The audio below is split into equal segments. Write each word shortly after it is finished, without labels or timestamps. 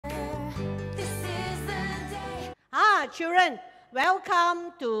Children,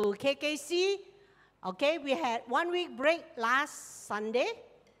 welcome to KKC. Okay, we had 1 week break last Sunday,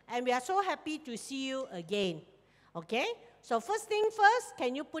 and we are so happy to see you again. Okay, so first thing first,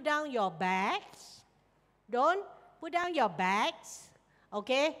 can you put down your bags? Don't put down your bags,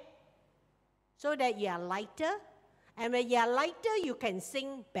 okay, so that you are lighter. And when you are lighter, you can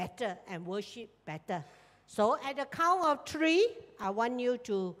sing better and worship better. So at the count of 3, I want you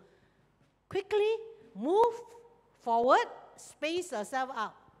to quickly move forward, space yourself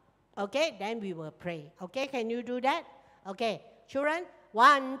out. Okay, then we will pray. Okay, can you do that? Okay, children,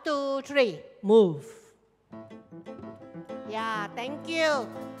 1, 2, 3, move. Yeah, thank you.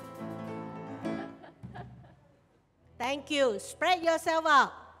 Thank you. Spread yourself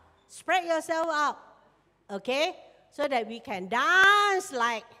out. Spread yourself out. Okay, so that we can dance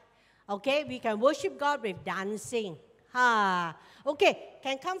like, okay, we can worship God with dancing. Okay,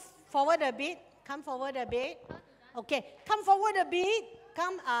 can come forward a bit. Come forward a bit. Okay, come forward a bit.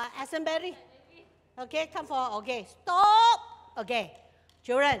 Come, Assenberry. Okay, come forward. Okay, stop. Okay,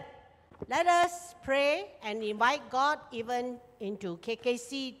 children, let us pray and invite God even into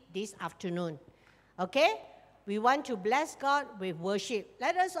KKC this afternoon. Okay, we want to bless God with worship.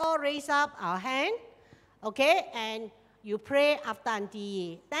 Let us all raise up our hand. Okay, and you pray after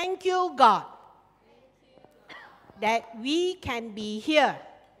Auntie. Thank you, God, that we can be here.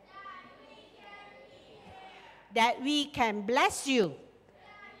 That we can bless you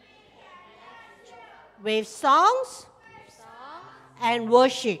with songs and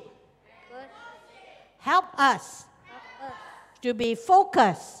worship. Help us to be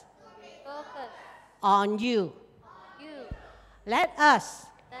focused on you. Let us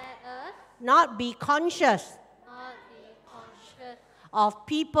not be conscious of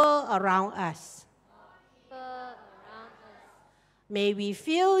people around us. May we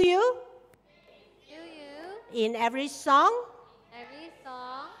feel you in every song,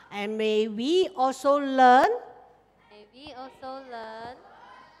 and may we also learn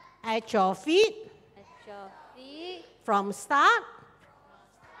at your feet from start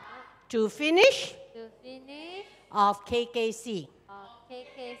to finish of KKC.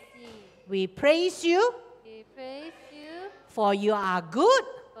 We praise you, for you are good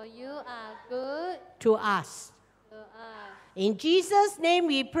to us. In Jesus' name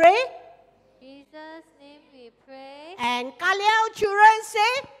we pray. And Kaliao children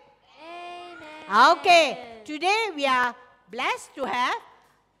say, Amen. Okay, today we are blessed to have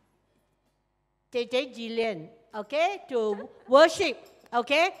JJ Jillian, okay, to worship,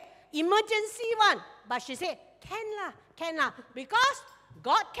 okay. Emergency one, but she said, can lah, because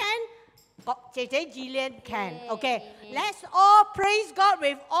God can, JJ Jillian can. Okay, let's all praise God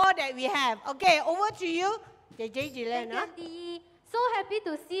with all that we have. Okay, over to you, JJ Jillian. Thank you, Auntie. So happy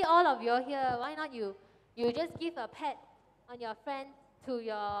to see all of you here. Why not you just give a pat on your friend to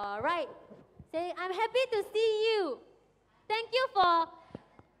your right. Say, I'm happy to see you. Thank you for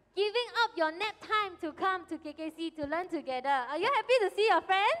giving up your nap time to come to KKC to learn together. Are you happy to see your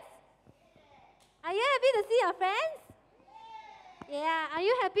friends? Are you happy to see your friends? Yeah. Are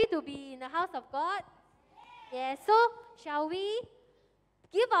you happy to be in the house of God? Yeah. So, shall we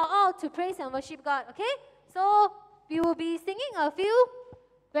give our all to praise and worship God, okay? So, we will be singing a few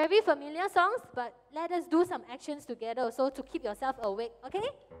very familiar songs, but let us do some actions together also to keep yourself awake, okay?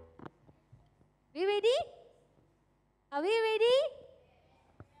 We ready? Are we ready?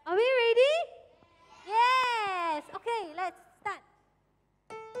 Are we ready? Yes! Okay, let's start.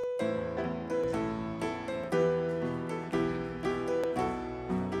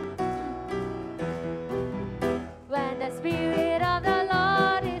 When the Spirit of the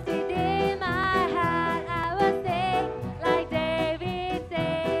Lord is within my heart, I will sing like David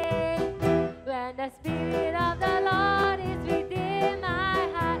sang. When the Spirit of the Lord is within my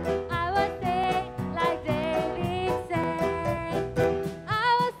heart, I will sing like David sang. I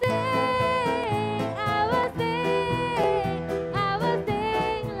will sing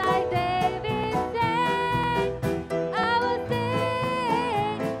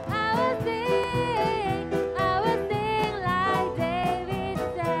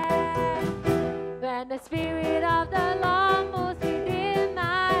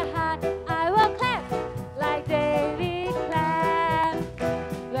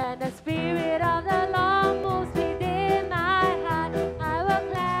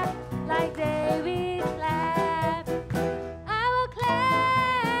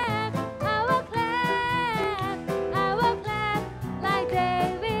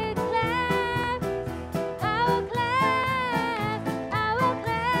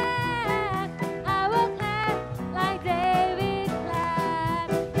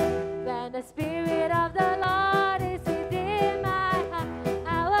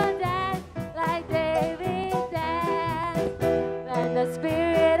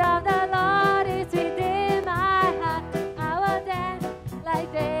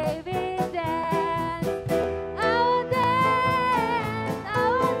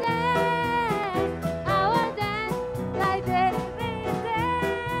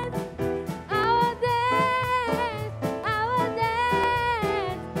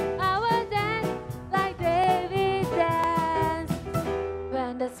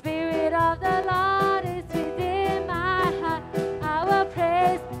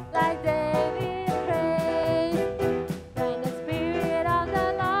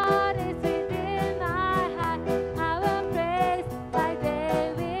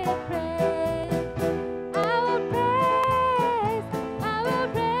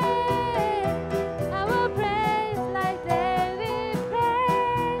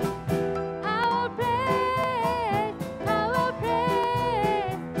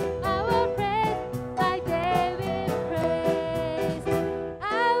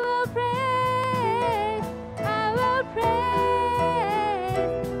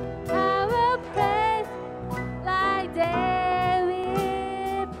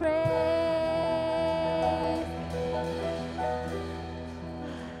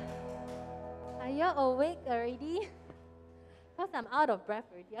I'm out of breath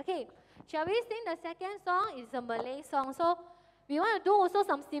already. Okay, shall we sing the second song? It's a Malay song. So we want to do also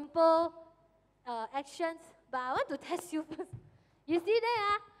some simple actions, but I want to test you first. You see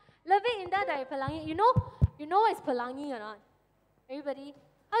there, Lebih indah dari pelangi. You know what is pelangi or not? Everybody,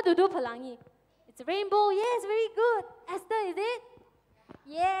 how to do pelangi? It's a rainbow. Yes, very good. Esther, is it?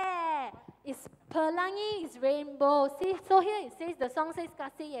 Yeah, it's pelangi, it's rainbow. See, so here it says, the song says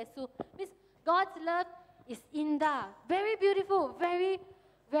kasih Yesus. Means God's love is indah. Very beautiful, very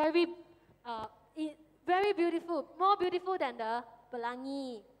beautiful. More beautiful than the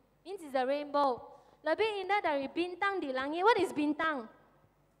pelangi. Means it's a rainbow. Lebih indah dari bintang di langit. What is bintang?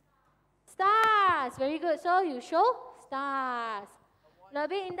 Stars. Very good. So you show stars.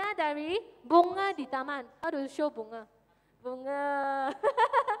 Lebih indah dari bunga di taman. How do you show bunga? Bunga.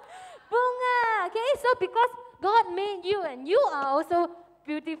 Bunga. Okay, so because God made you and you are also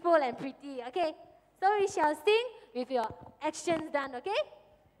beautiful and pretty. Okay, so we shall sing with your actions done. Okay.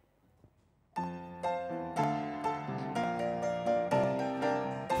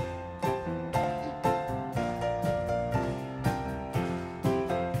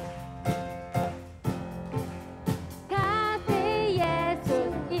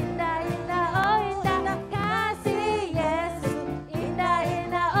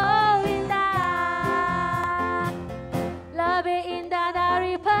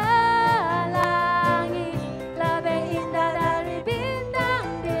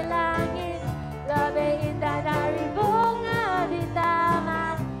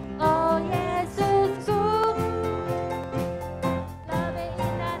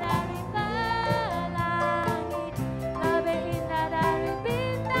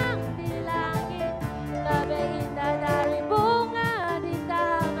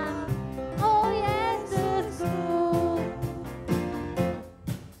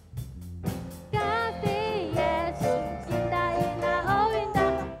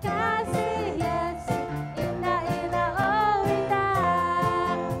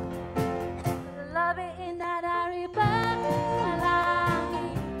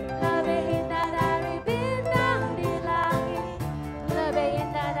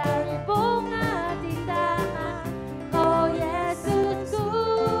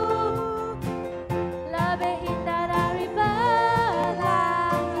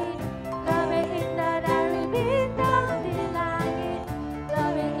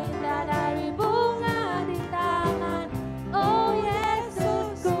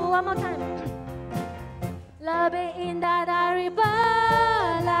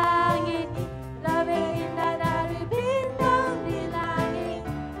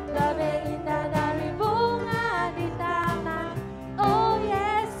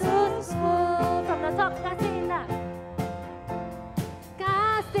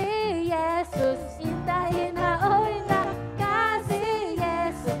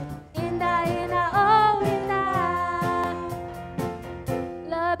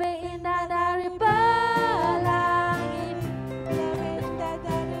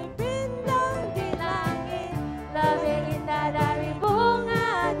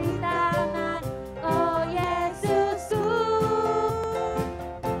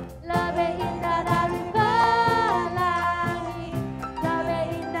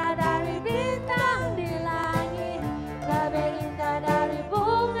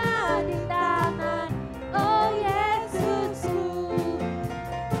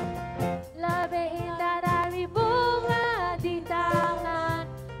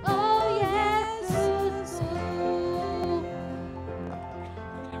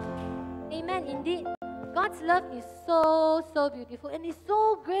 Love is so beautiful and it's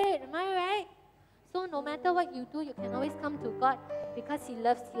so great, am I right? So no matter what you do, you can always come to God because He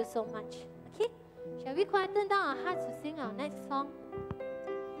loves you so much. Okay? Shall we quieten down our hearts to sing our next song?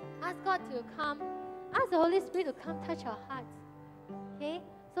 Ask God to come, ask the Holy Spirit to come touch our hearts. Okay?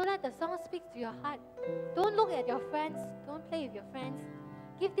 So that the song speaks to your heart. Don't look at your friends, don't play with your friends.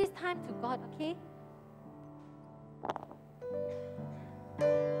 Give this time to God, okay?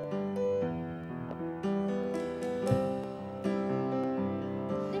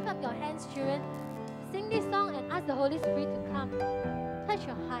 Your hands, children. Sing this song and ask the Holy Spirit to come touch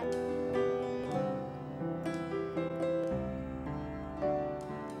your heart.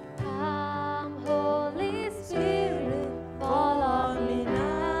 Come, Holy Spirit, fall on me now.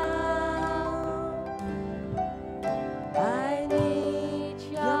 I need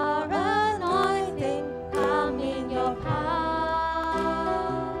your anointing, come in your power.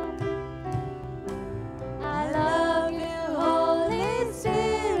 I love you, Holy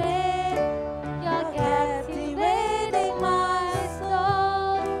Spirit. Captivating my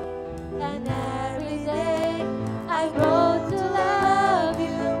soul.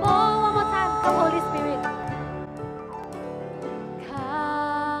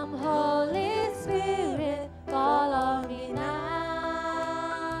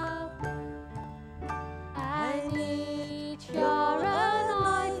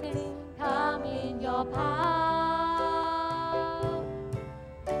 power.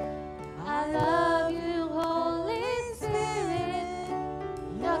 I love you, Holy Spirit.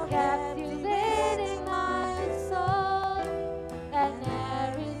 You're captivating my soul. And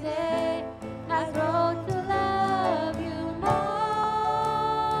every day I grow to love you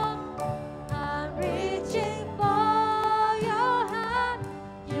more. I'm reaching for your hand.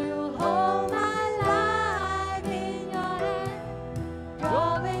 You hold my life in your hand,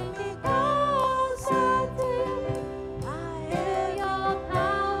 drawing me closer to you. I feel your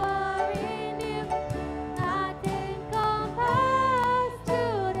power in you. Nothing compares to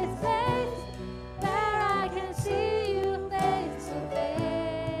this place where I can see you face to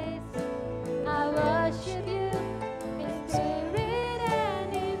face. I worship you in spirit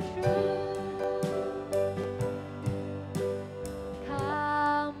and in truth.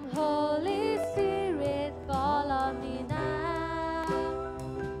 Come, Holy Spirit, fall on me now.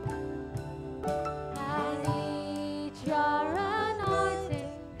 I need your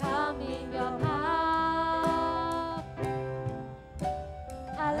anointing, come in your power.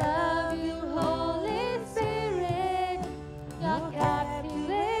 I love you, Holy Spirit. You're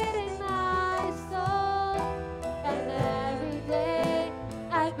captivating my soul. And every day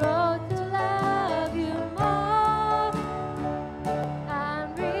I grow to love you more. I'm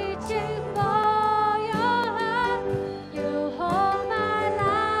reaching for your hand. You hold my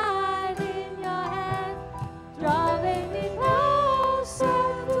life in your hand, drawing me closer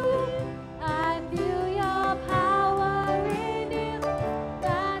to you. I feel your power in you.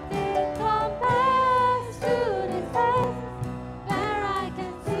 Nothing compares to this place where I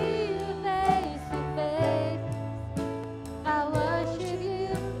can see you face to face. I worship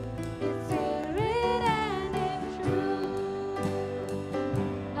you in spirit and in truth.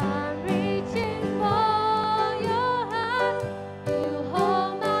 I'm reaching for your hand. You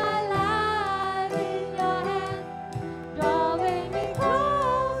hold my life in your hand, drawing me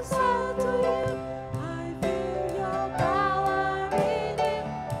closer to you. I feel your power in you.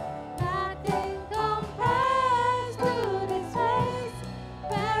 Nothing compares to this place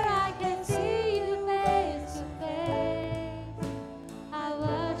where I can see you face to face. I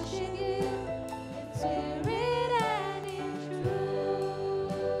worship you in spirit and in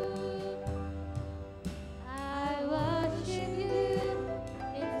truth. I worship you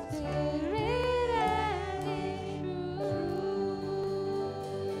in spirit and in truth.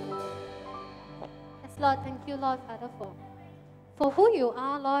 Yes, Lord, thank you, Lord, Father, for who you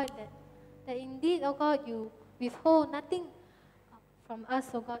are, Lord, that indeed, oh God, you withhold nothing from us,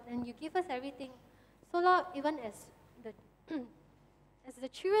 oh God, and you give us everything. So, Lord, even as the as the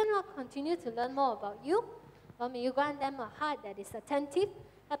children, Lord, continue to learn more about you, Lord, may you grant them a heart that is attentive,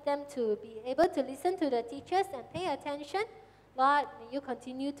 help them to be able to listen to the teachers and pay attention. Lord, may you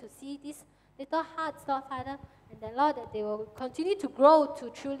continue to see these little hearts, Lord, Father, and that, Lord, that they will continue to grow to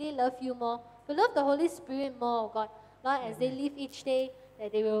truly love you more, to love the Holy Spirit more, oh God. Lord, as they live each day,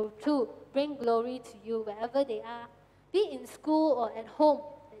 that they will too bring glory to you wherever they are, be in school or at home,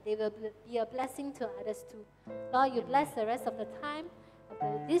 that they will be a blessing to others too. Lord, you bless the rest of the time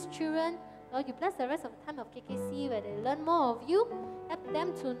of these children. Lord, you bless the rest of the time of KKC where they learn more of you. Help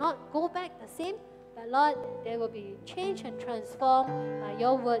them to not go back the same, but Lord, they will be changed and transformed by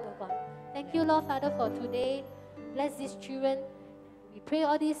your word, oh God. Thank you, Lord Father, for today. Bless these children. We pray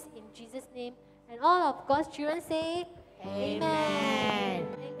all this in Jesus' name. And all of God's children say, Amen.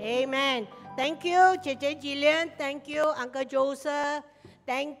 Amen. Thank you, JJ Jillian. Thank you, Uncle Joseph.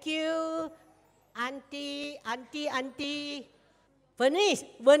 Thank you, Auntie.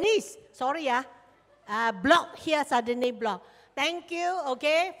 Vernice. Sorry, block here, suddenly block. Thank you,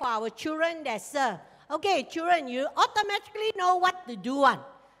 okay, for our children that serve. Okay, children, you automatically know what to do.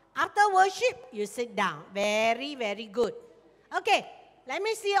 After worship, you sit down. Very, very good. Okay, let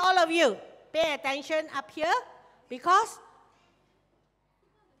me see all of you. Pay attention up here because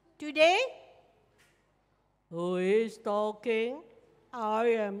today, who is talking? I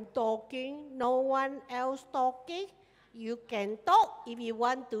am talking. No one else talking. You can talk if you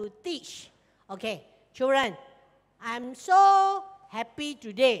want to teach. Okay, children, I'm so happy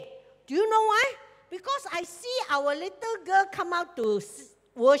today. Do you know why? Because I see our little girl come out to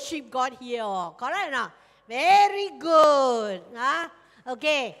worship God here. Correct or not? Very good.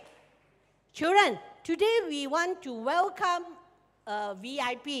 Okay, children, today we want to welcome a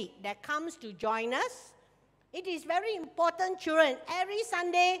VIP that comes to join us. It is very important, children. Every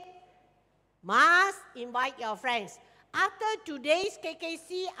Sunday, must invite your friends. After today's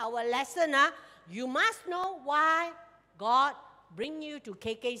KKC, our lesson, you must know why God bring you to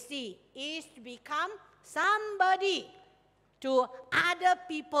KKC is to become somebody to other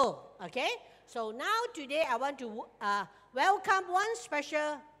people, okay? So now today I want to welcome one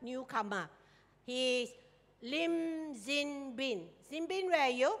special newcomer. He is Lim Zin Bin. Zin Bin, where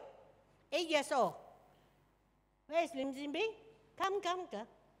are you? 8 years old. Where is Lim Zin Bin? Come.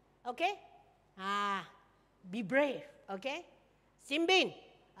 Okay? Be brave, okay? Zin Bin,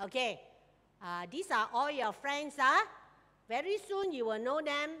 okay? These are all your friends, Very soon you will know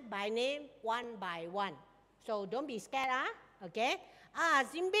them by name one by one. So don't be scared, okay?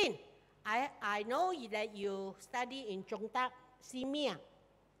 Zin Bin, I know that you study in Chong Tak Simia.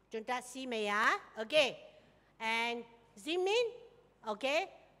 Chong Tak Simia, okay? And Zin Bin, okay?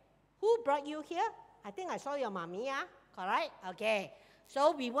 Who brought you here? I think I saw your mommy, correct? Okay.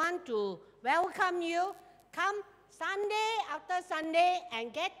 So we want to welcome you. Come Sunday after Sunday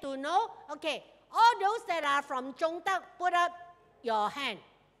and get to know. Okay, all those that are from Chong Tak, put up your hand.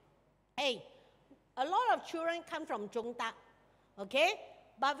 Hey, a lot of children come from Chong Tak, okay?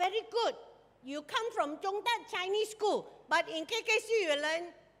 But very good. You come from Chong Tak Chinese school, but in KKC you learn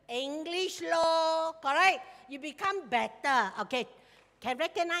English law, correct? You become better, okay? Can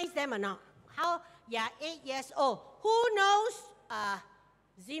recognize them or not? How? Yeah, 8 years old. Who knows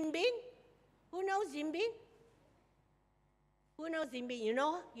Zin Bin? Who knows Zin Bin? Who knows Zin Bin? You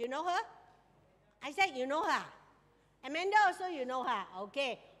know her? I said you know her. Amanda also you know her.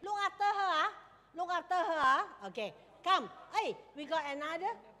 Okay. Look after her. Look after her. Okay. Come. Hey, we got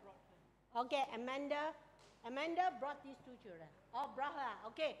another. Okay, Amanda brought these two children. Oh, brought her.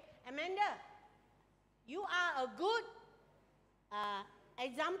 Okay. Amanda, you are a good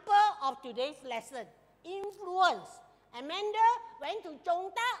example of today's lesson. Influence. Amanda went to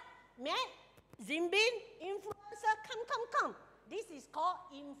Chong Tak, met Zin Bin, influencer, come. This is called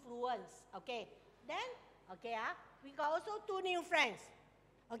influence. Okay. Then, okay, we got also two new friends.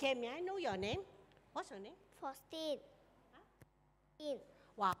 Okay, may I know your name? What's your name? Faustine. Huh?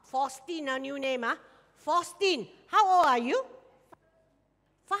 Wow, Faustine, a new name, Faustine, how old are you?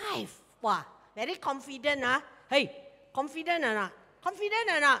 5. Wow, very confident, Hey, confident or not? Confident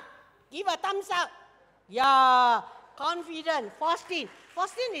or not? Give a thumbs up. Yeah, confident. Faustine.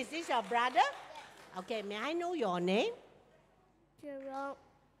 Faustine, is this your brother? Yes. Okay, may I know your name? Jerome.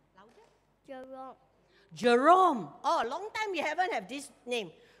 Louder? Jerome. Oh, long time you haven't have this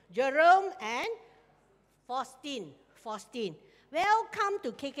name. Jerome and Faustine. Welcome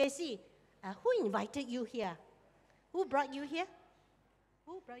to KKC. Who invited you here? Who brought you here?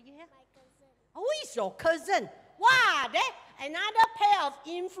 My cousin. Who is your cousin? Wow, that another pair of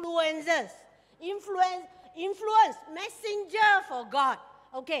influencers. Influence, messenger for God.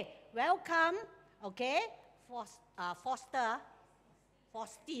 Okay, welcome. Okay,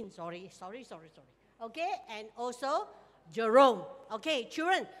 Faustine, sorry. Okay, and also Jerome. Okay,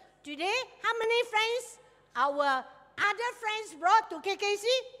 children, today how many friends our other friends brought to KKC?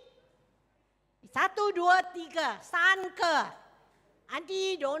 1, 2, 3, 3 个.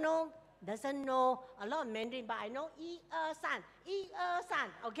 Auntie doesn't know a lot of Mandarin, but I know 1, 2, 3.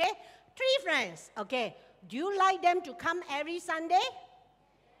 Okay, 3 friends. Okay, do you like them to come every Sunday?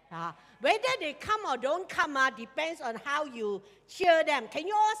 Whether they come or don't come depends on how you cheer them. Can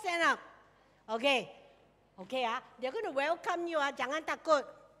you all stand up? Okay, they're going to welcome you. Jangan takut.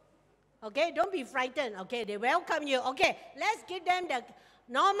 Okay, don't be frightened. Okay, they welcome you. Okay, let's give them the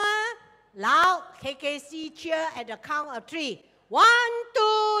normal, loud KKC cheer at the count of 3. 1,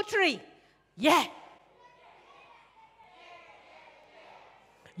 2, 3. Yeah.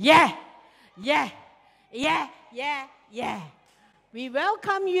 We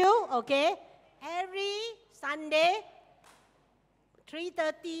welcome you, okay, every Sunday,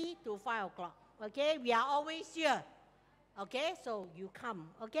 3:30 to 5 o'clock. Okay, we are always here. Okay, so you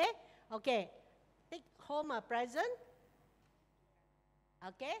come. Okay. Take home a present.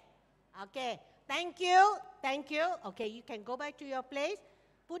 Okay. Thank you. Okay, you can go back to your place.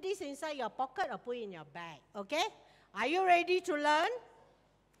 Put this inside your pocket or put it in your bag. Okay? Are you ready to learn?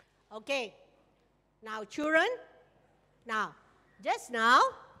 Okay. Now, children. Just now,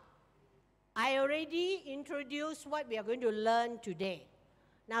 I already introduced what we are going to learn today.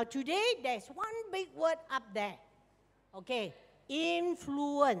 Now, today, there's one big word up there. Okay?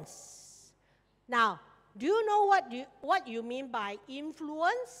 Influence. Now, do you know what you mean by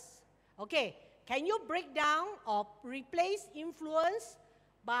influence? Okay. Can you break down or replace influence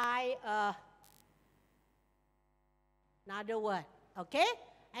by another word? Okay?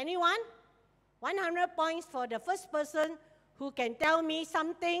 Anyone? 100 points for the first person who can tell me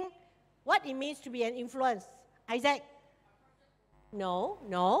something, what it means to be an influence. Isaac? No.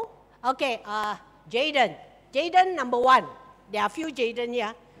 Okay, Jaden. Jaden, number 1. There are a few Jaden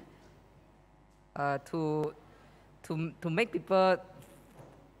here. To make people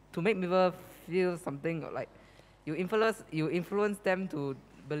feel something like you influence them to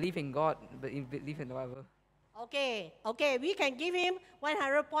believe in God, believe in the Bible. Okay, okay, we can give him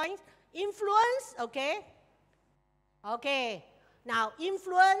 100 points. Influence, okay? Okay, now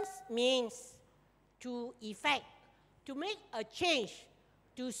influence means to effect, to make a change,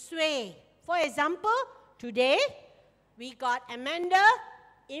 to sway. For example, today we got Amanda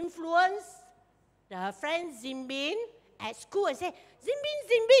influence her friend Zimbin at school and say,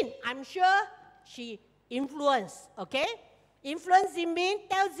 Zimbin, Zimbin. I'm sure she influenced, okay? Influence Zimbin,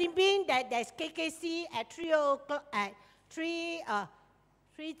 tell Zimbin that there's KKC at 3 o'clock, at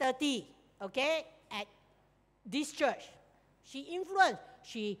 3:30, okay, at this church. She influenced,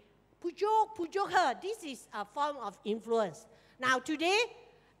 she pujuk her. This is a form of influence. Now today,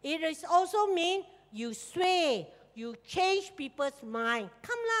 it is also mean you sway, you change people's mind.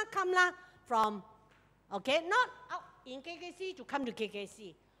 Come lah, from, okay, not out in KKC to come to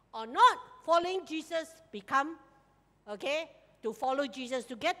KKC. Or not following Jesus, become, okay, to follow Jesus,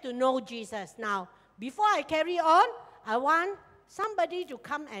 to get to know Jesus. Now, before I carry on, I want somebody to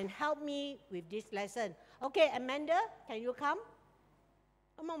come and help me with this lesson. Okay, Amanda, can you come?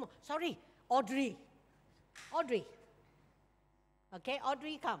 Oh, sorry, Audrey. Okay,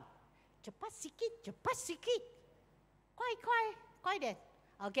 Audrey, come. Cepat sikit. Quiet then.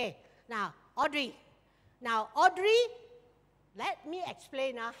 Okay, now, Audrey. Now, Audrey, let me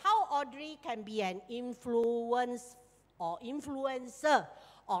explain how Audrey can be an influencer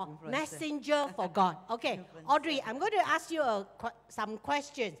or messenger for God. Okay, Audrey, I'm going to ask you some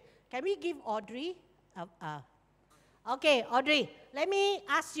questions. Can we give Audrey Okay, Audrey, let me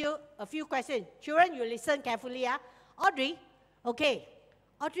ask you a few questions. Children, you listen carefully. Audrey, okay.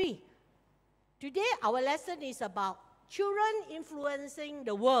 Audrey, today our lesson is about children influencing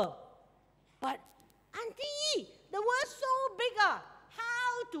the world. But, Auntie, the world's so big.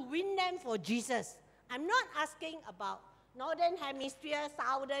 How to win them for Jesus? I'm not asking about Northern Hemisphere,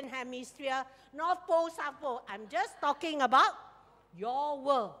 Southern Hemisphere, North Pole, South Pole. I'm just talking about your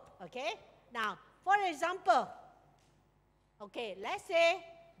world, okay? Now, for example, okay, let's say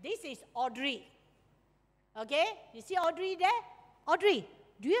this is Audrey. Okay, you see Audrey there? Audrey,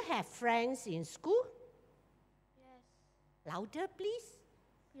 do you have friends in school? Yes. Louder, please.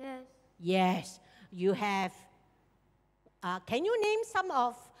 Yes. Yes, you have. Can you name some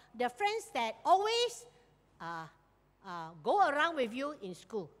of the friends that always go around with you in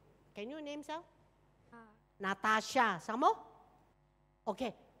school? Can you name some? Natasha, some more?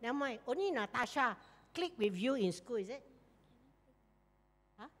 Okay, never mind. Only Natasha click with you in school, is it?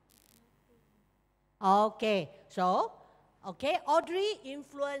 Okay, so, okay, Audrey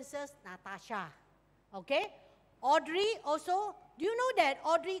influences Natasha. Okay, Audrey also, do you know that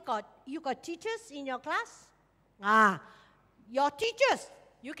Audrey you got teachers in your class? Your teachers,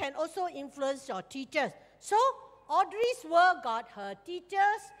 you can also influence your teachers. So, Audrey's world got her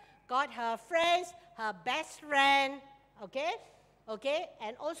teachers, got her friends, her best friend, okay? Okay,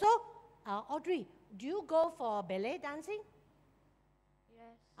 and also, Audrey, do you go for ballet dancing?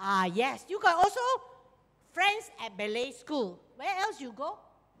 Yes. Yes, you got also friends at ballet school. Where else you go?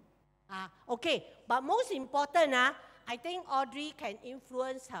 Okay, but most important, I think Audrey can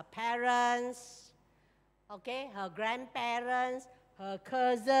influence her parents, okay, her grandparents, her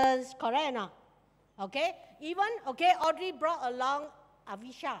cousins, correct or not? Okay, even, okay, Audrey brought along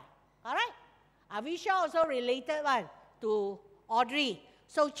Avisha, all right? Avisha also related one to Audrey.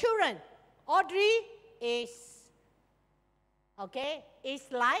 So children, Audrey is, okay,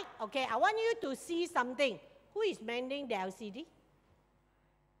 it's like, okay, I want you to see something. Who is mending the LCD?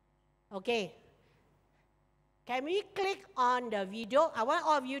 Okay. Can we click on the video? I want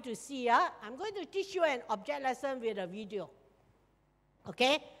all of you to see. I'm going to teach you an object lesson with a video.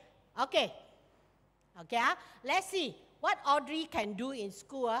 Okay? Okay. Okay, let's see what Audrey can do in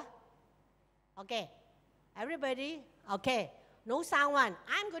school. Okay. Everybody? Okay. No sound one.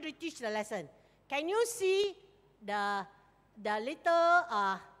 I'm going to teach the lesson. Can you see the little,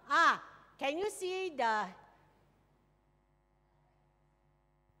 can you see the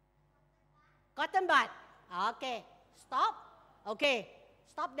cotton bud? Okay, stop. Okay,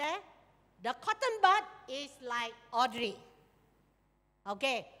 stop there. The cotton bud is like Audrey.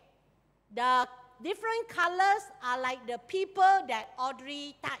 Okay, the different colors are like the people that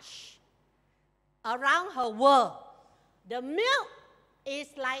Audrey touched around her world. The milk is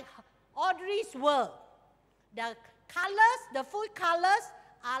like Audrey's world. The colors, the food colors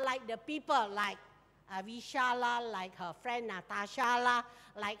are like the people, like Avisha, like her friend Natasha,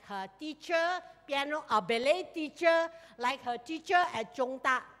 like her teacher, piano or ballet teacher, like her teacher at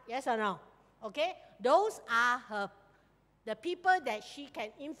Chongta. Yes or no? Okay? Those are her the people that she can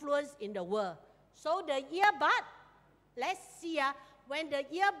influence in the world. So the earbud, let's see, when the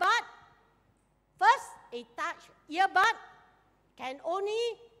earbud, first it touch earbud can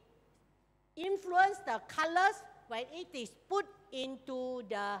only influence the colors when it is put into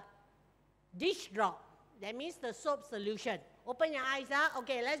the dish drop. That means the soap solution. Open your eyes,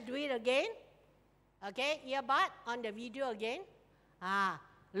 okay, let's do it again. Okay, earbud on the video again.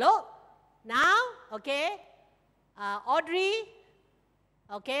 Look, now, okay, Audrey,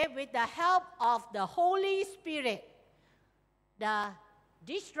 okay, with the help of the Holy Spirit, the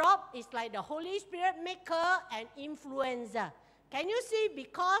dish drop is like the Holy Spirit maker and influencer. Can you see,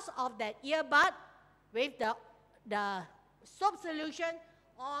 because of that earbud with the soap solution,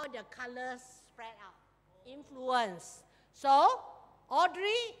 all the colors spread out, influence. So,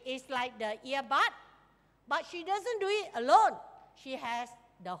 Audrey is like the earbud, but she doesn't do it alone. She has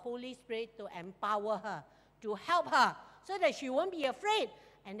the Holy Spirit to empower her, to help her, so that she won't be afraid.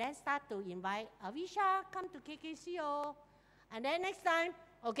 And then start to invite, Avisha, come to KKC. And then next time,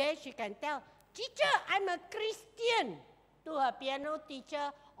 okay, she can tell, teacher, I'm a Christian, to her piano teacher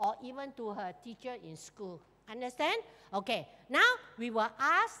or even to her teacher in school. Understand? Okay, now we will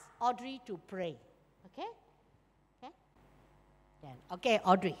ask Audrey to pray. Okay? Okay? Then, okay,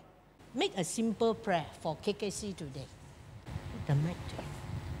 Audrey, make a simple prayer for KKC today. Put the mic to you.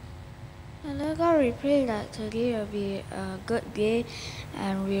 And Lord God, we pray that today will be a good day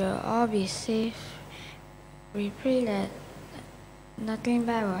and we will all be safe. We pray that nothing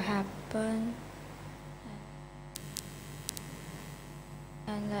bad will happen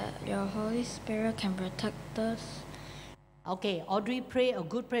and that your Holy Spirit can protect us. Okay, Audrey, pray a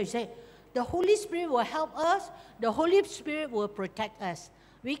good prayer. Say, the Holy Spirit will help us. The Holy Spirit will protect us.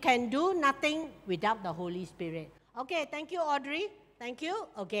 We can do nothing without the Holy Spirit. Okay, thank you, Audrey. Thank you.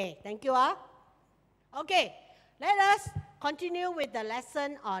 Okay, thank you. Okay, let us continue with the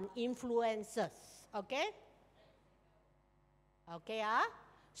lesson on influencers. Okay? Okay,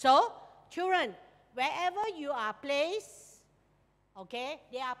 So, children, wherever you are placed, okay,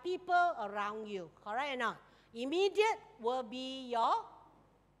 there are people around you, correct or not? Immediate will be your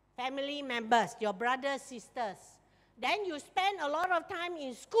family members, your brothers, sisters. Then you spend a lot of time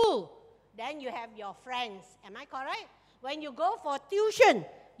in school. Then you have your friends. Am I correct? When you go for tuition,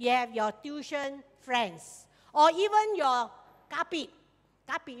 you have your tuition friends. Or even your kapi.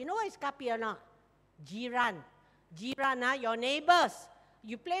 Kapi, you know what is kapi or not? Jiran. Jiran, your neighbors.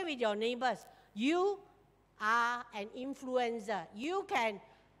 You play with your neighbors. You are an influencer. You can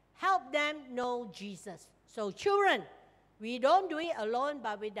help them know Jesus. So children, we don't do it alone,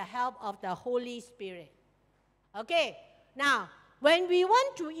 but with the help of the Holy Spirit. Okay, now, when we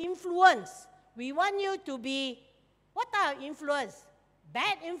want to influence, we want you to be, what type of influence?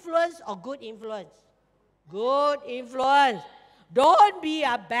 Bad influence or good influence? Good influence. Don't be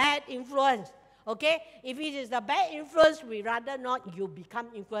a bad influence. Okay, if it is a bad influence, we rather not you become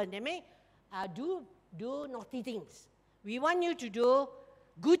influenced. That means do naughty things. We want you to do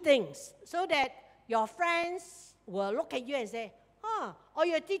good things so that your friends will look at you and say, or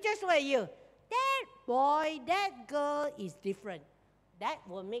your teachers look at you, that boy, that girl is different. That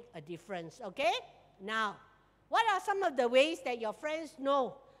will make a difference, okay? Now, what are some of the ways that your friends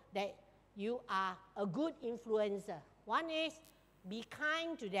know that you are a good influencer? One is, be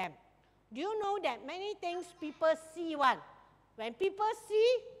kind to them. Do you know that many things people see one? When people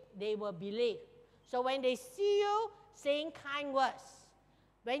see, they will believe. So when they see you saying kind words,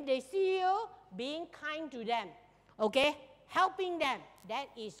 when they see you being kind to them, okay, helping them, that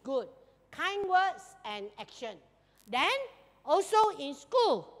is good. Kind words and action. Then, also in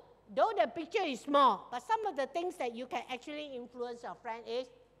school, though the picture is small, but some of the things that you can actually influence your friend is,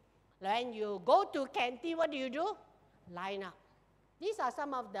 when you go to canteen, what do? Line up. These are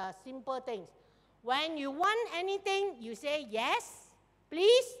some of the simple things. When you want anything, you say yes,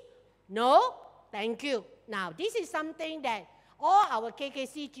 please, no, thank you. Now, this is something that all our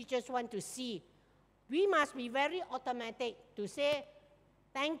KKC teachers want to see. We must be very automatic to say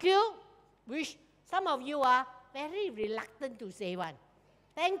thank you, which some of you are very reluctant to say one.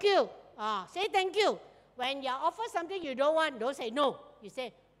 Thank you. Say thank you. When you're offered something you don't want, don't say no. You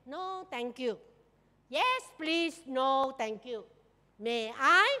say, no, thank you. Yes, please, no, thank you. May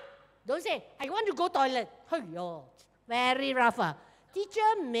I? Don't say, I want to go toilet. Very rough.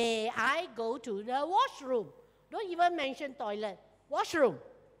 Teacher, may I go to the washroom? Don't even mention toilet. Washroom.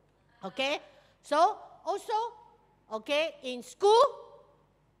 Okay? So, also, okay, in school,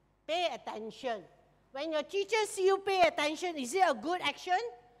 pay attention. When your teacher see you pay attention, is it a good action?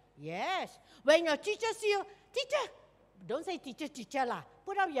 Yes. When your teacher see you, teacher, don't say teacher, teacher lah.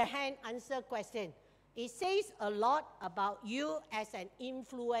 Put up your hand, answer question. it says a lot about you as an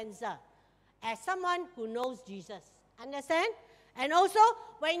influencer, as someone who knows Jesus. Understand? And also,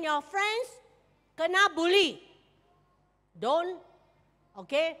 when your friends kena bully, don't,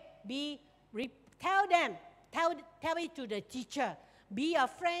 okay, tell them, tell it to the teacher. Be a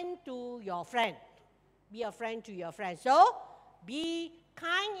friend to your friend. Be a friend to your friend. So, be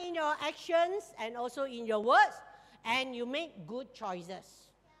kind in your actions and also in your words, and you make good choices.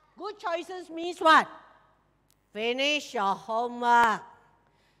 Good choices means what? Finish your homework.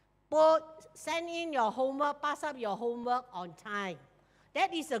 Send in your homework, pass up your homework on time.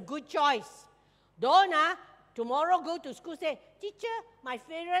 That is a good choice. Don't tomorrow go to school, say, teacher, my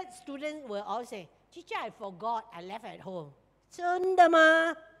favorite student will all say, teacher, I forgot, I left at home. 真的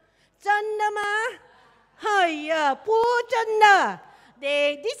吗？真的吗？哎呀，不真的。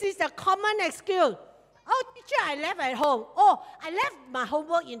This is a common excuse. Oh, teacher, I left at home. Oh, I left my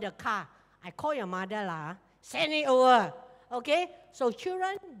homework in the car. I call your mother lah. Send it over. Okay? So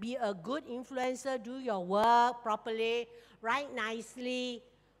children, be a good influencer. Do your work properly. Write nicely.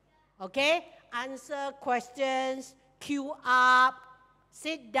 Okay? Answer questions. Queue up.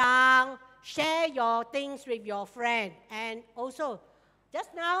 Sit down. Share your things with your friend. And also,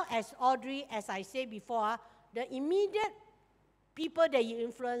 just now, as Audrey, as I said before, the immediate people that you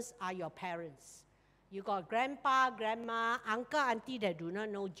influence are your parents. You got grandpa, grandma, uncle, auntie that do not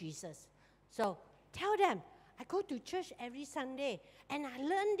know Jesus. So tell them, I go to church every Sunday and I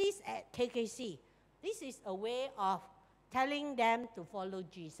learned this at KKC. This is a way of telling them to follow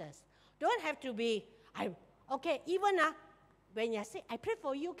Jesus. Don't have to be, okay, even when you say, I pray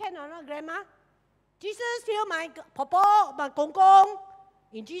for you, can or not, grandma? Jesus, heal my popo, my gong gong.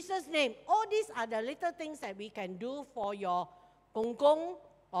 In Jesus' name. All these are the little things that we can do for your gong gong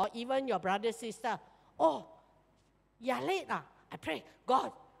or even your brother, sister. Oh, you're late. I pray,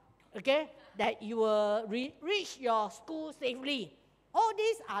 God, okay, that you will reach your school safely. All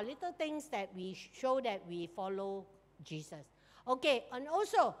these are little things that we show that we follow Jesus. Okay, and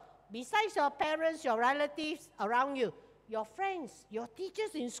also, besides your parents, your relatives around you, your friends, your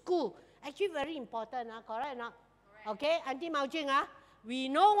teachers in school, actually very important, correct or not? Okay, Auntie Mao Jing, we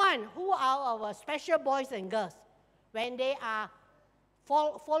know one who are our special boys and girls. When they are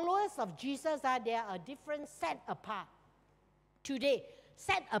followers of Jesus, they are a different set apart. Today,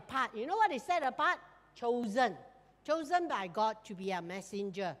 set apart. You know what is set apart? Chosen. Chosen by God to be a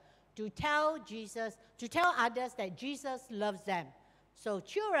messenger, to tell Jesus, to tell others that Jesus loves them. So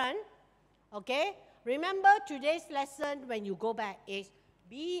children, okay, remember today's lesson when you go back is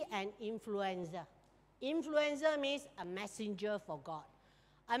be an influencer. Influencer means a messenger for God.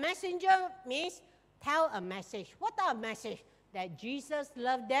 A messenger means tell a message. What are a message? That Jesus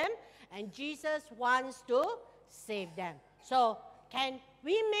loved them and Jesus wants to save them. So, can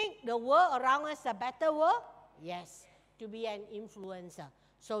we make the world around us a better world? Yes, to be an influencer.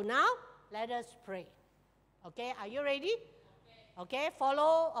 So now, let us pray. Okay, are you ready? Okay,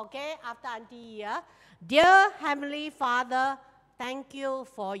 follow, okay, after Auntie here. Dear Heavenly Father, thank you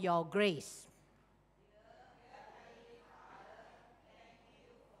for your grace.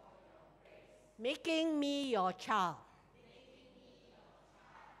 Making me your child.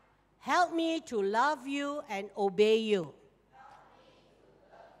 Help me to love you and obey you.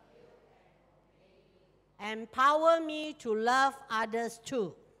 Empower me to love others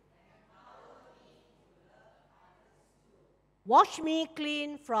too. Wash me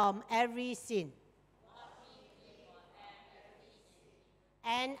clean from every sin.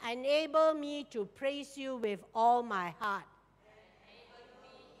 And enable me to praise you with all my heart.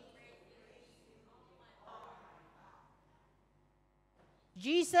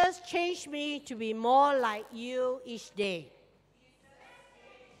 Jesus, change me to be more like you each day.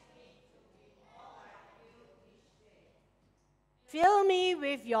 Fill me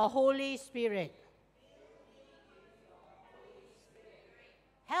with your Holy Spirit.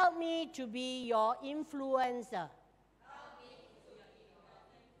 Help me to be your influencer.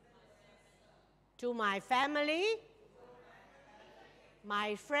 To my family,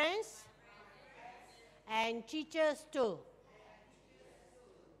 my friends, and teachers too.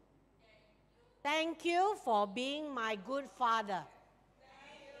 Thank you for being my good father.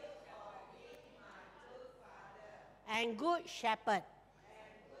 And good shepherd.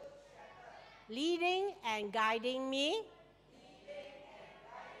 Leading and guiding me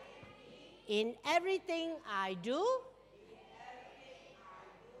in everything I do,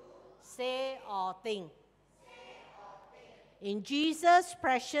 say or think. In Jesus'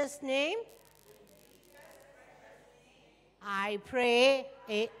 precious name, I pray.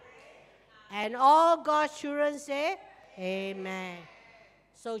 And all God's children say, Amen.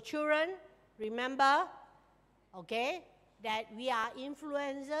 So children, remember, okay, that we are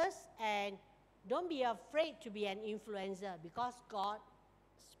influencers, and don't be afraid to be an influencer because God's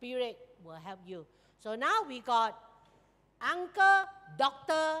Spirit will help you. So now we got Uncle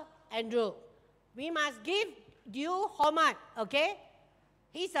Dr. Andrew. We must give due homage, okay?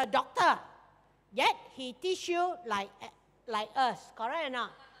 He's a doctor, yet he teach you like us, correct or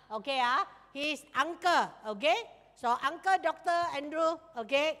not? Okay, he's uncle, okay? So Uncle Dr. Andrew,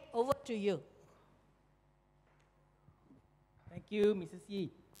 okay, over to you. Thank you, Mrs.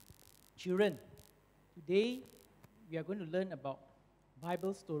 Yi. Children, today we are going to learn about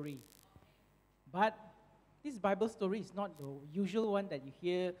Bible story. But this Bible story is not the usual one that you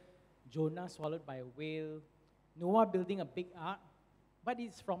hear, Jonah swallowed by a whale, Noah building a big ark, but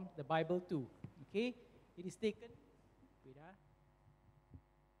it's from the Bible too. Okay? It is taken,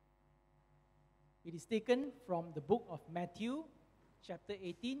 it is taken from the book of Matthew, chapter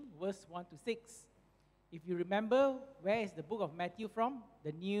 18, verse 1 to 6. If you remember, where is the book of Matthew from?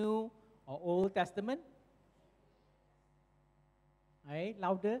 The New or Old Testament? Hey,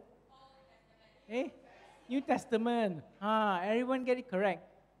 louder. Hey, New Testament. Everyone get it correct.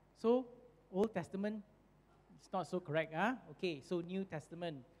 So, Old Testament, it's not so correct. Okay, so New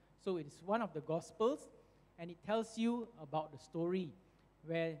Testament. So it is one of the Gospels, and it tells you about the story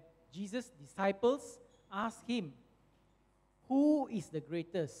where Jesus' disciples asked him, who is the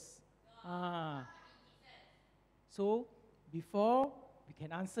greatest? So, before we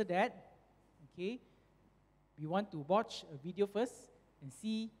can answer that, okay, we want to watch a video first and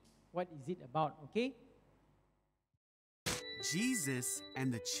see what is it about, okay? Jesus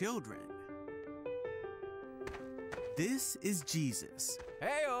and the children. This is Jesus,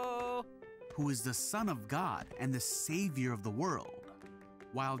 Heyo! who is the Son of God and the Savior of the world.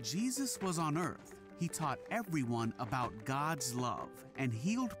 While Jesus was on earth, he taught everyone about God's love and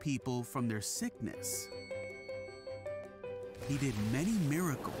healed people from their sickness. He did many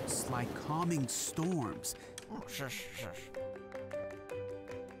miracles like calming storms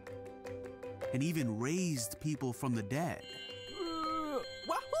and even raised people from the dead.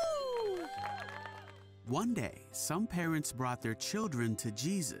 Wahoo! One day, some parents brought their children to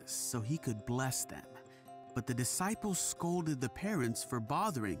Jesus so he could bless them. But the disciples scolded the parents for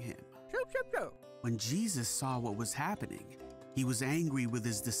bothering him. Shoop, shoop, shoop. When Jesus saw what was happening, he was angry with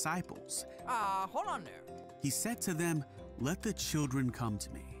his disciples. Hold on there. He said to them, "Let the children come to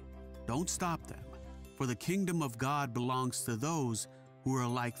me. Don't stop them, for the kingdom of God belongs to those who are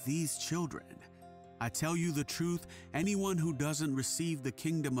like these children. I tell you the truth, anyone who doesn't receive the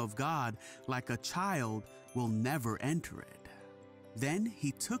kingdom of God like a child will never enter it." Then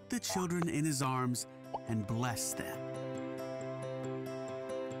he took the children in his arms and blessed them.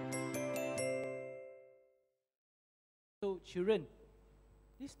 So children,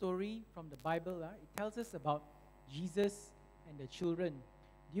 this story from the Bible, it tells us about Jesus and the children.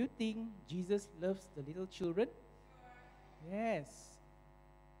 Do you think Jesus loves the little children? Yes.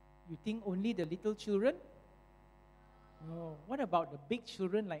 You think only the little children? No. What about the big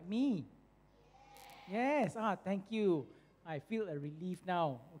children like me? Yes. Thank you. I feel a relief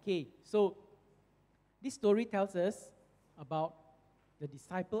now. Okay, so this story tells us about the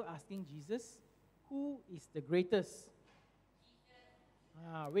disciple asking Jesus, who is the greatest?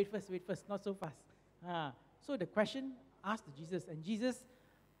 Wait first, not so fast. So the question asked to Jesus, and Jesus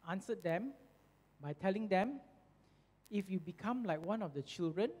answered them by telling them, if you become like one of the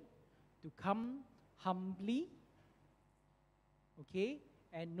children, to come humbly, okay,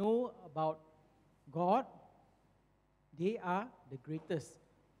 and know about God, they are the greatest.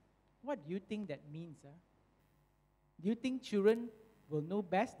 What do you think that means? Do you think children will know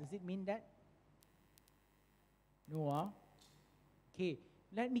best? Does it mean that? No, Okay,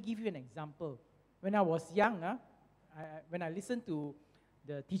 let me give you an example. When I was young, when I listened to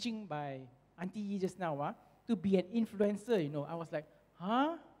the teaching by Auntie Yi just now, to be an influencer, I was like,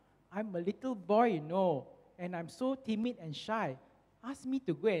 I'm a little boy, and I'm so timid and shy. Ask me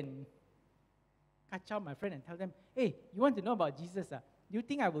to go and catch out my friend and tell them, hey, you want to know about Jesus? Do you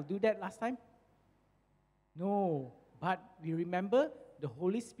think I will do that last time? No, but we remember the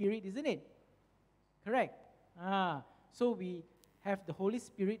Holy Spirit, isn't it? Correct. So we have the Holy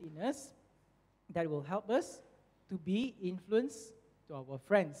Spirit in us that will help us to be influenced to our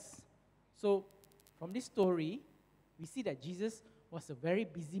friends. So from this story, we see that Jesus was a very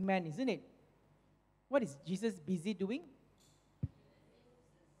busy man, isn't it? What is Jesus busy doing?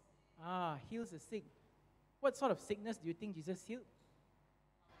 Heals the sick. What sort of sickness do you think Jesus healed?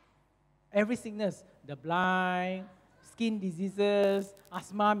 Every sickness. The blind, skin diseases,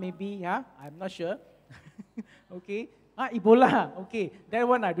 asthma maybe, I'm not sure. Okay, Ebola. Okay, that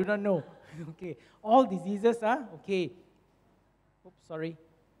one I do not know. Okay, all diseases, okay. Oops, sorry.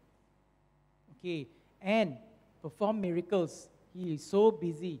 Okay, and perform miracles. He is so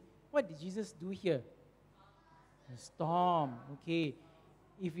busy. What did Jesus do here? A storm. Okay,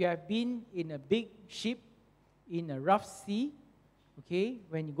 if you have been in a big ship in a rough sea, okay,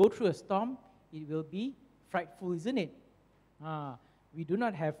 when you go through a storm, it will be frightful, isn't it? We do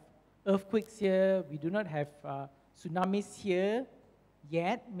not have earthquakes here. We do not have tsunamis here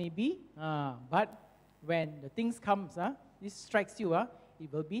yet, maybe. But when the things comes, this strikes you,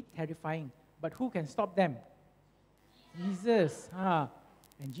 it will be terrifying. But who can stop them? Jesus.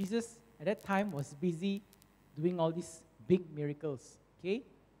 And Jesus at that time was busy doing all these big miracles. Okay?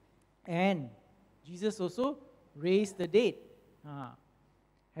 And Jesus also raised the dead.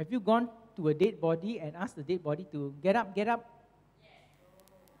 Have you gone to a dead body and asked the dead body to get up, get up?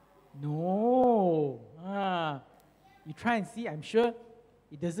 No. You try and see, I'm sure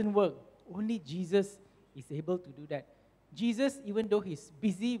it doesn't work. Only Jesus is able to do that. Jesus, even though he's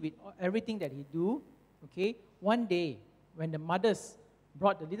busy with everything that he do, okay, one day when the mothers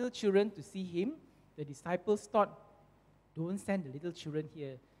brought the little children to see him, the disciples thought, don't send the little children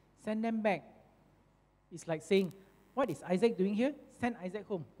here. Send them back. It's like saying, what is Isaac doing here? Send Isaac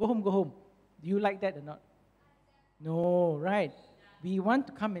home. Go home, go home. Do you like that or not? No, right? We want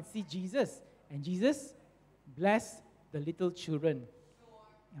to come and see Jesus. And Jesus bless the little children.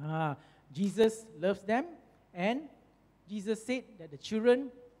 Jesus loves them. And Jesus said that the children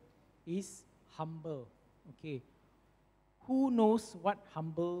is humble. Okay. Who knows what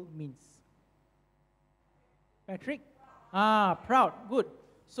humble means? Patrick? Proud. Good.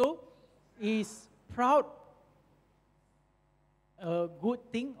 So, is proud a good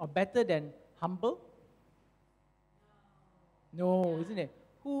thing or better than humble? No, isn't it?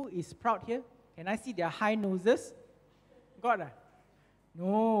 Who is proud here? Can I see their high noses? God?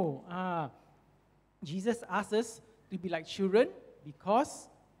 No. Jesus asks us to be like children because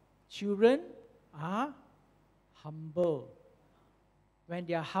children are humble. When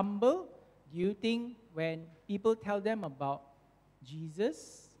they are humble, do you think when people tell them about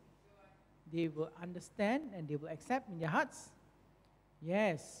Jesus, they will understand and they will accept in their hearts?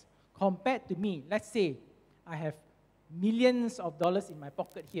 Yes. Compared to me, let's say I have millions of dollars in my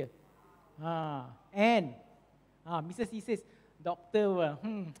pocket here. And Mrs. E says, Doctor,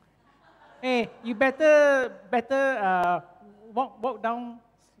 hey, you better walk down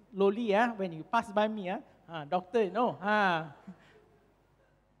slowly when you pass by me. Doctor, no.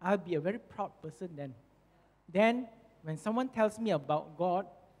 I'll be a very proud person then. Then, when someone tells me about God,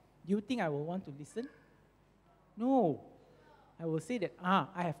 do you think I will want to listen? No. I will say that,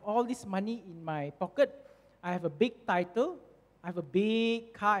 I have all this money in my pocket. I have a big title. I have a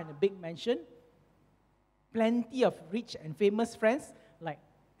big car and a big mansion. Plenty of rich and famous friends like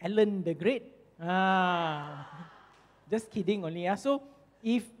Ellen the Great. Just kidding only. So,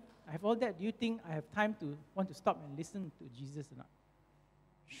 if I have all that, do you think I have time to want to stop and listen to Jesus or not?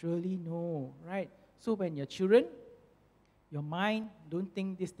 Surely no, right? So when you're children, your mind don't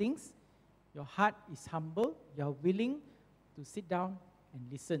think these things. Your heart is humble. You're willing to sit down and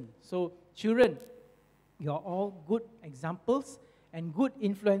listen. So children, you're all good examples and good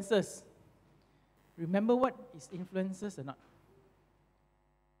influencers. Remember what is influencers or not?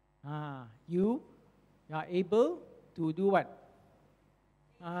 You are able to do what?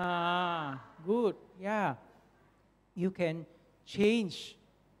 Good, yeah. You can change.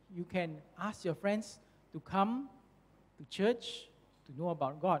 You can ask your friends to come to church to know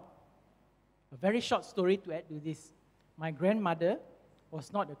about God. A very short story to add to this. My grandmother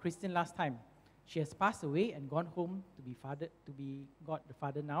was not a Christian last time. She has passed away and gone home to be God the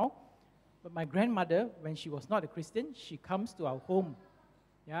Father now. But my grandmother, when she was not a Christian, she comes to our home.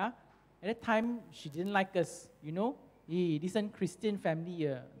 Yeah? At that time, she didn't like us. This isn't Christian family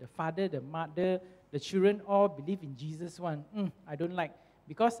here. The father, the mother, the children all believe in Jesus one. I don't like.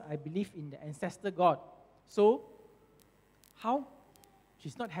 Because I believe in the ancestor God. So, how?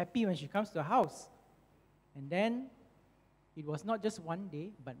 She's not happy when she comes to the house. And then, it was not just one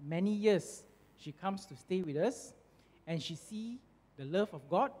day, but many years. She comes to stay with us, and she sees the love of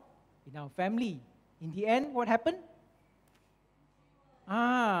God in our family. In the end, what happened?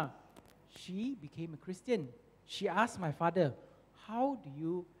 She became a Christian. She asked my father, how do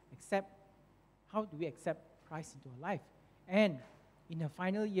we accept Christ into our life? And in her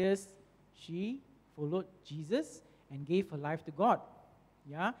final years, she followed Jesus and gave her life to God.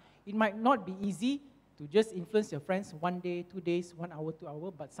 Yeah, it might not be easy to just influence your friends 1 day, 2 days, 1 hour, 2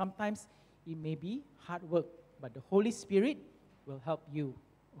 hours, but sometimes it may be hard work. But the Holy Spirit will help you.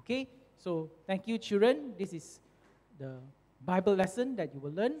 Okay? So, thank you, children. This is the Bible lesson that you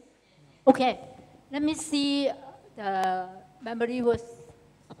will learn. Okay, let me see the memory verse.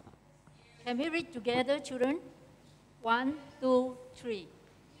 Can we read together, children? 1, 2, 3.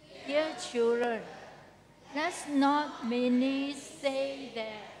 Dear children, let's not merely say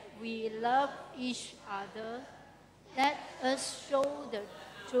that we love each other. Let us show the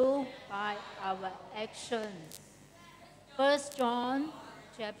truth by our actions. 1 John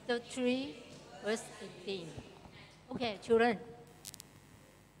chapter 3, verse 18. Okay, children.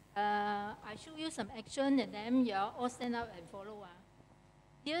 I show you some action and then you all stand up and follow.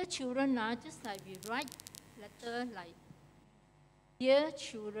 Dear children, just like we write letter like, dear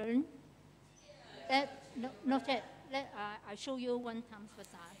children, I show you one time first.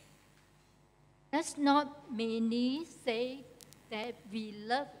 Let's not merely say that we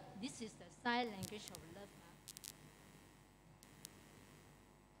love. This is the sign language of love.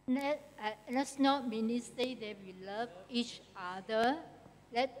 Let's not merely say that we love each other.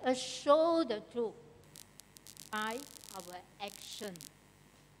 Let us show the truth by our action.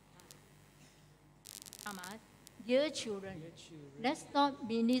 Dear children, let's not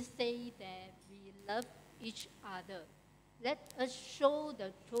merely say that we love each other. Let us show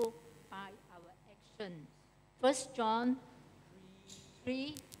the truth by our action. 1 John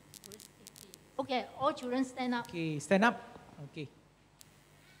 3, verse 18. Okay, all children stand up. Okay, stand up. Okay.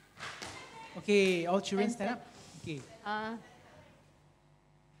 Okay, all children stand up. Okay.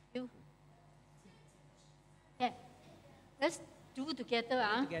 You. Okay, let's do together.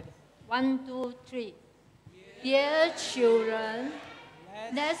 Together. 1, 2, 3. Dear children,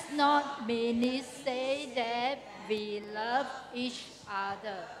 let's not merely say that we love each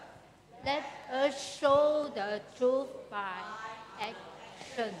other. Let us show the truth by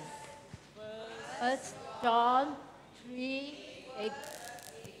action. 1 John 3,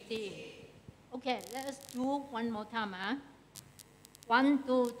 18. Okay, let us do one more time. 1,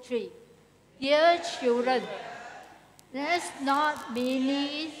 2, 3. Dear children, let's not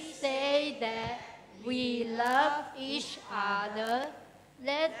merely say that we love each other.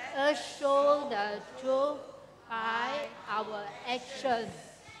 Let us show the truth by our actions.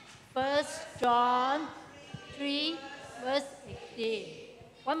 1 John 3, verse 18.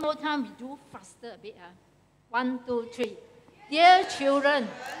 One more time, we do faster a bit. 1, 2, 3. Dear children,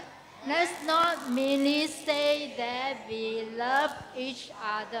 let's not merely say that we love each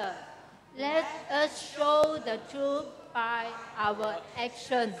other. Let us show the truth by our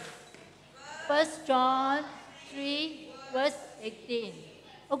actions. 1 John 3, verse 18.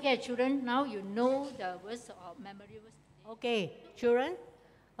 Okay, children, now you know the verse of memory verse. Okay, children.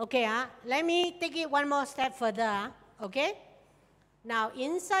 Okay, let me take it one more step further. Okay? Now,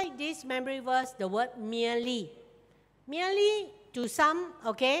 inside this memory verse, the word merely. Merely, to some,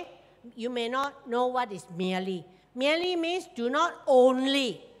 okay, you may not know what is merely. Merely means do not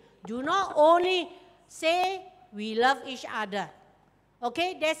only. Do not only say we love each other.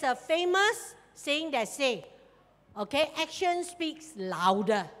 Okay, there's a famous saying that say, okay, action speaks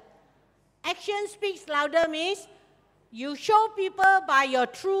louder. Action speaks louder means you show people by your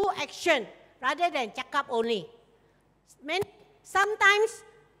true action rather than cakap only. Sometimes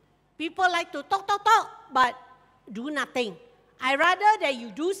people like to talk, but do nothing. I rather that you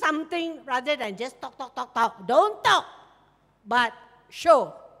do something rather than just talk. Don't talk, but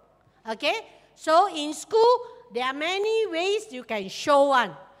show. Okay? So in school, there are many ways you can show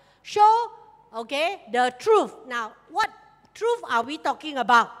one. Show, okay, the truth. Now, what truth are we talking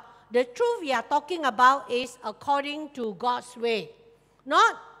about? The truth we are talking about is according to God's way.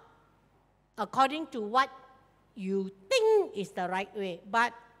 Not according to what you think is the right way,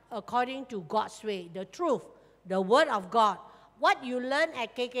 but according to God's way. The truth, the Word of God. What you learn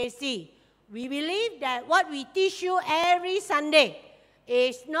at KKC. We believe that what we teach you every Sunday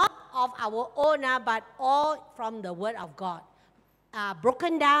is not of our own, but all from the Word of God.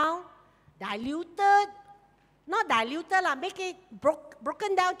 Broken down, diluted, not diluted, make it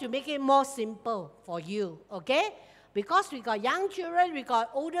broken down to make it more simple for you, okay? Because we got young children, we got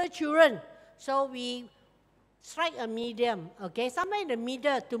older children, so we strike a medium, okay? Somewhere in the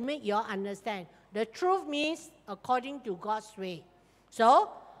middle to make you all understand. The truth means according to God's way. So,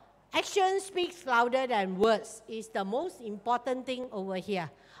 action speaks louder than words is the most important thing over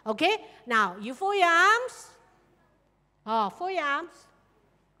here. Okay? Now, you fold your arms. Fold your arms.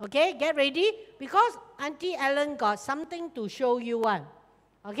 Okay, get ready. Because Auntie Ellen got something to show you one.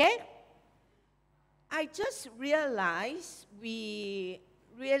 Okay? I just realized we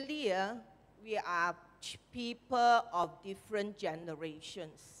really we are people of different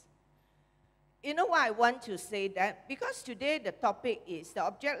generations. You know why I want to say that? Because today the topic is, the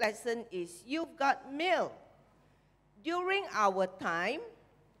object lesson is, you've got mail. during our time,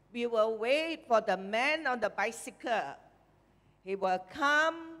 we will wait for the man on the bicycle. He will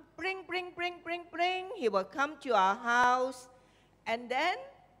come, bring. He will come to our house, and then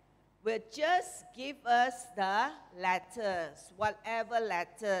will just give us the letters, whatever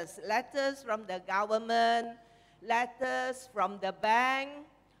letters. Letters from the government, letters from the bank,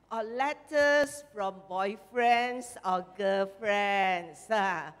 or letters from boyfriends or girlfriends.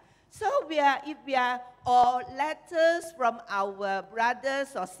 So if we are, or letters from our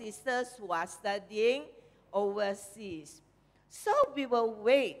brothers or sisters who are studying overseas. So we will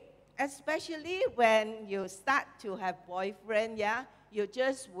wait, especially when you start to have boyfriend, yeah? You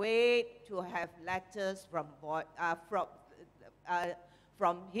just wait to have letters from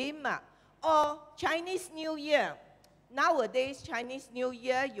him. Or Chinese New Year. Nowadays, Chinese New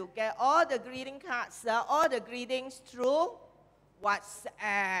Year, you get all the greeting cards, all the greetings through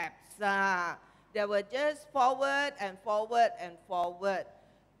WhatsApp. They will just forward and forward and forward.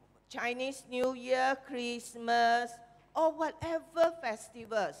 Chinese New Year, Christmas, or whatever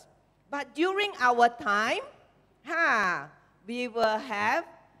festivals. But during our time, we will have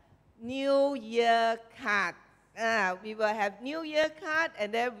New Year card. We will have New Year card,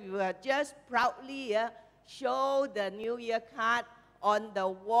 and then we will just proudly show the New Year card on the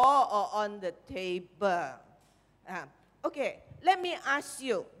wall or on the table. Okay, let me ask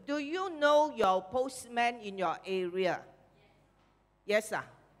you, do you know your postman in your area? Yes, sir.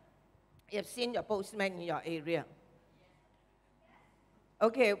 You've seen your postman in your area.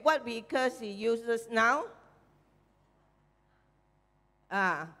 Okay, what vehicles he uses now?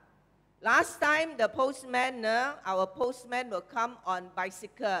 Last time, the postman, our postman will come on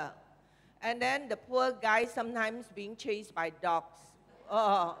bicycle. And then the poor guy sometimes being chased by dogs.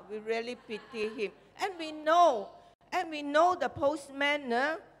 Oh, we really pity him. And we know the postman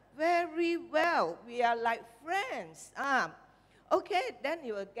very well. We are like friends. Okay, then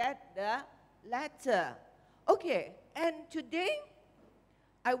he will get the letter. Okay, and today,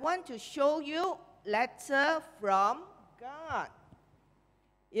 I want to show you letter from God.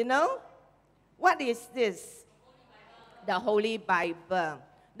 You know, what is this? The Holy Bible.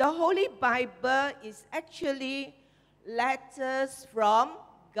 The Holy Bible is actually letters from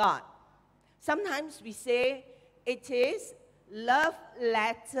God. Sometimes we say it is love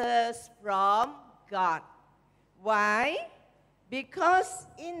letters from God. Why? Because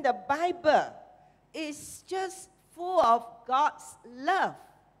in the Bible, it's just full of God's love.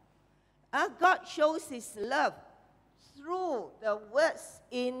 God shows His love through the words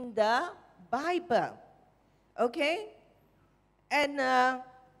in the Bible. Okay? And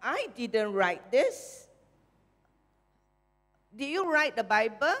I didn't write this. Did you write the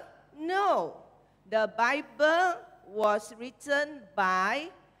Bible? No. The Bible was written by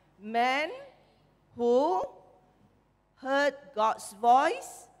men who heard God's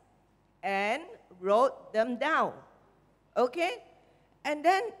voice and wrote them down. Okay? And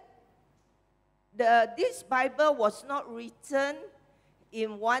then this Bible was not written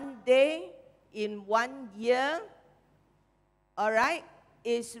in one day, in 1 year. All right?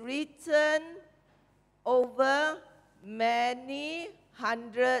 It's written over many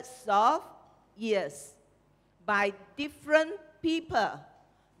hundreds of years by different people.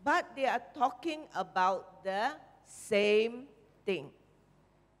 But they are talking about the same thing.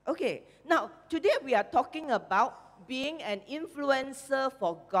 Okay, now today we are talking about being an influencer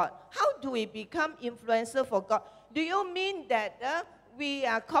for God. How do we become influencer for God? Do you mean that we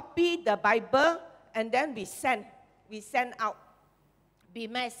copy the Bible and then we send out, be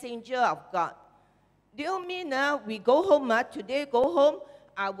messenger of God? Do you mean we go home, today go home,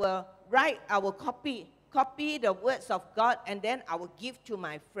 I will write, I will copy the words of God and then I will give to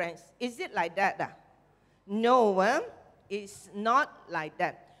my friends? Is it like that? No, it's not like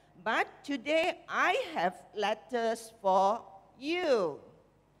that. But today I have letters for you.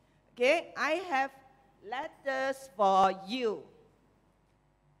 Okay, I have letters for you.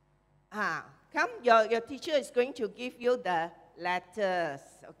 Come, your teacher is going to give you the letters.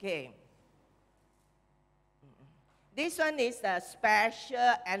 Okay. This one is a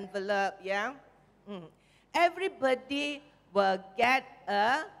special envelope, yeah? Everybody will get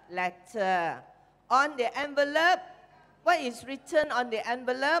a letter. On the envelope, what is written on the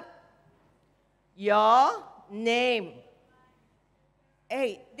envelope? Your name.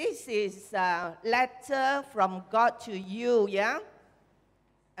 Hey, this is a letter from God to you, yeah?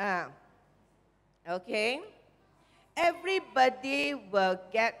 Okay. Everybody will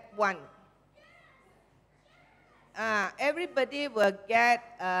get one. Everybody will get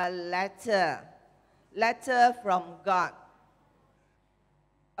a letter from God.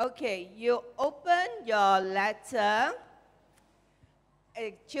 Okay, you open your letter.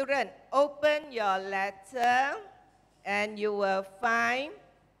 Children, open your letter and you will find,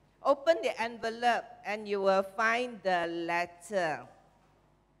 open the envelope and you will find the letter.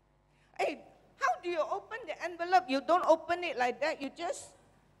 Hey, how do you open the envelope? You don't open it like that. You just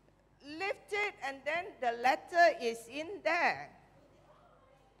lift it and then the letter is in there.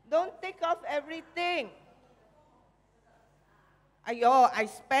 Don't take off everything. Ayo, I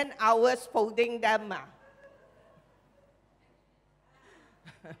spend hours folding them.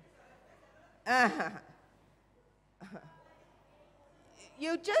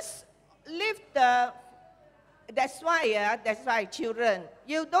 You just lift the, that's why children,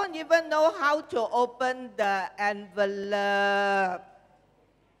 you don't even know how to open the envelope.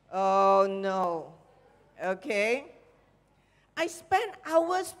 Oh no, okay. I spent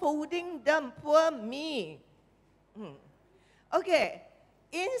hours folding them, poor me. Okay,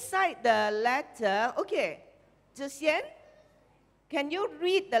 inside the letter, okay, Zhixian, can you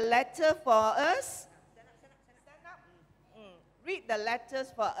read the letter for us? Stand up. Read the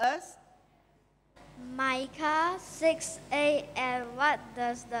letters for us. Micah 6:8. And what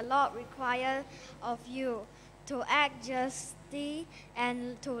does the Lord require of you? To act justly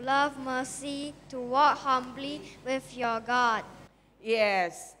and to love mercy, to walk humbly with your God.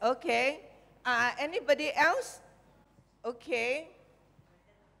 Yes, okay. Anybody else? Okay.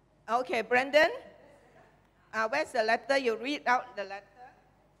 Okay, Brandon. Where's the letter? You read out the letter.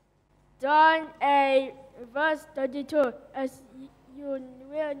 John 8, verse 32. As you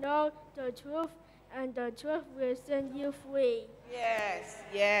will know the truth, and the truth will set you free. Yes,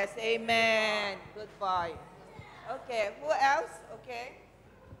 yes, amen. Good boy. Okay, who else? Okay.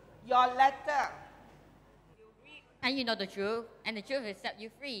 Your letter. And you know the truth, and the truth will set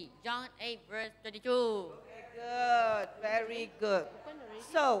you free. John 8, verse 32. Okay, good, very good.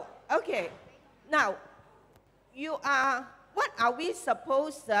 So, okay, now, what are we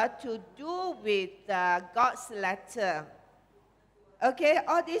supposed to do with God's letter? Okay,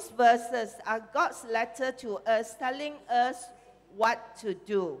 all these verses are God's letter to us, telling us what to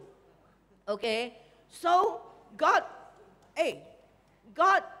do. Okay, so God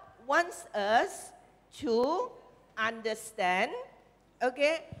wants us to understand,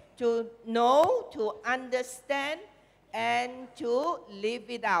 okay, to know, to understand, and to live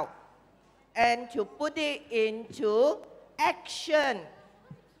it out, and to put it into action.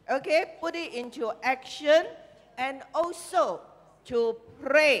 Okay, put it into action, and also to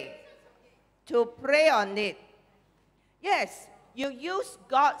pray on it. Yes, you use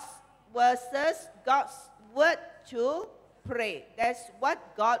God's verses, God's word to pray. That's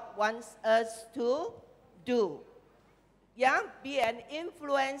what God wants us to do. Yeah, be an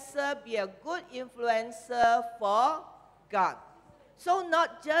influencer, be a good influencer for God. So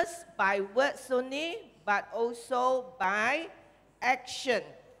not just by words only, but also by action.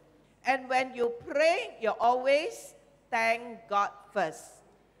 And when you pray, you always thank God first.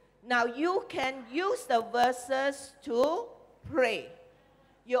 Now you can use the verses to pray.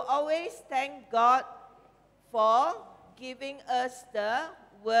 You always thank God for giving us the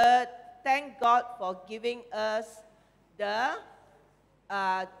word. Thank God for giving us the,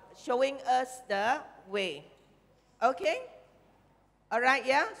 showing us the way. Okay? All right,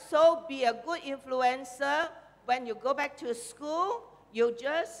 yeah? So be a good influencer. When you go back to school, you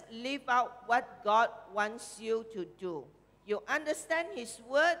just live out what God wants you to do. You understand His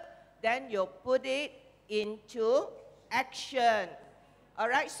word, then you put it into action. All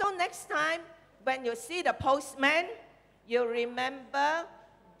right, so next time when you see the postman, you remember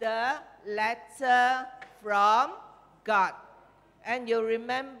the letter from God. And you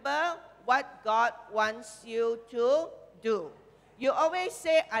remember what God wants you to do. You always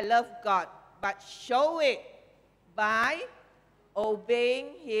say, I love God, but show it by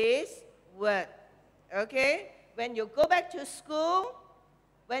obeying His word. Okay? When you go back to school,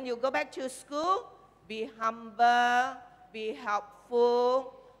 be humble, be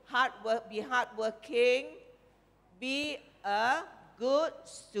helpful, be hardworking, be a good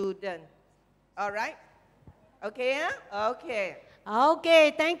student. All right? Okay, yeah? Okay.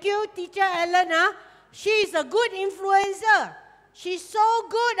 Okay, thank you, Teacher Ellen. She is a good influencer. She's so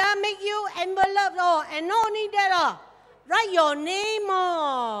good, make you envelope, and not only that, write your name,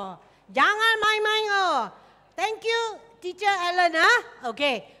 jangan main-main, Thank you, Teacher Ellen.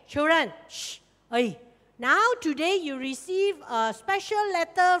 Okay, children, shh. Hey. Now, today you receive a special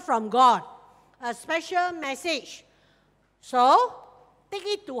letter from God, a special message. So, take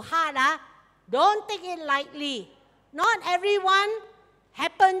it to heart. Don't take it lightly. Not everyone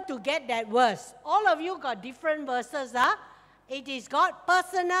happened to get that verse. All of you got different verses It is God's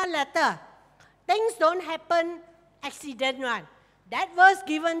personal letter. Things don't happen accident one. That verse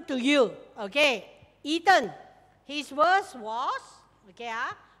given to you, okay? Ethan, his verse was, okay,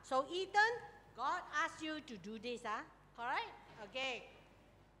 so Ethan, God asked you to do this, correct? Okay.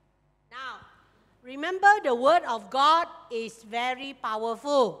 Now, remember the word of God is very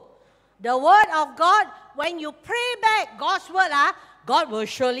powerful. The word of God, when you pray back God's word, God will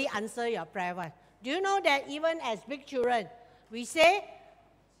surely answer your prayer. Do you know that even as big children, we say,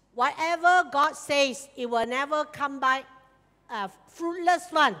 whatever God says, it will never come back fruitless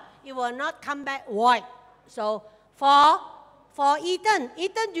one. It will not come back void. So, for Ethan,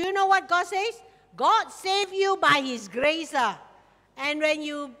 do you know what God says? God saved you by His grace. And when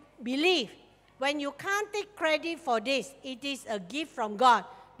you believe, when you can't take credit for this, it is a gift from God.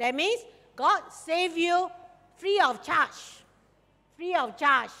 That means God saved you free of charge. Free of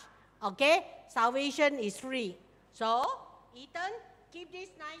charge. Okay? Salvation is free. So, Ethan, keep this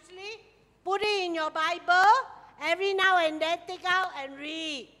nicely. Put it in your Bible. Every now and then, take out and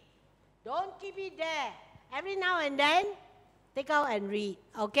read. Don't keep it there. Every now and then, take out and read.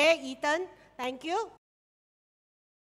 Okay, Ethan? Thank you.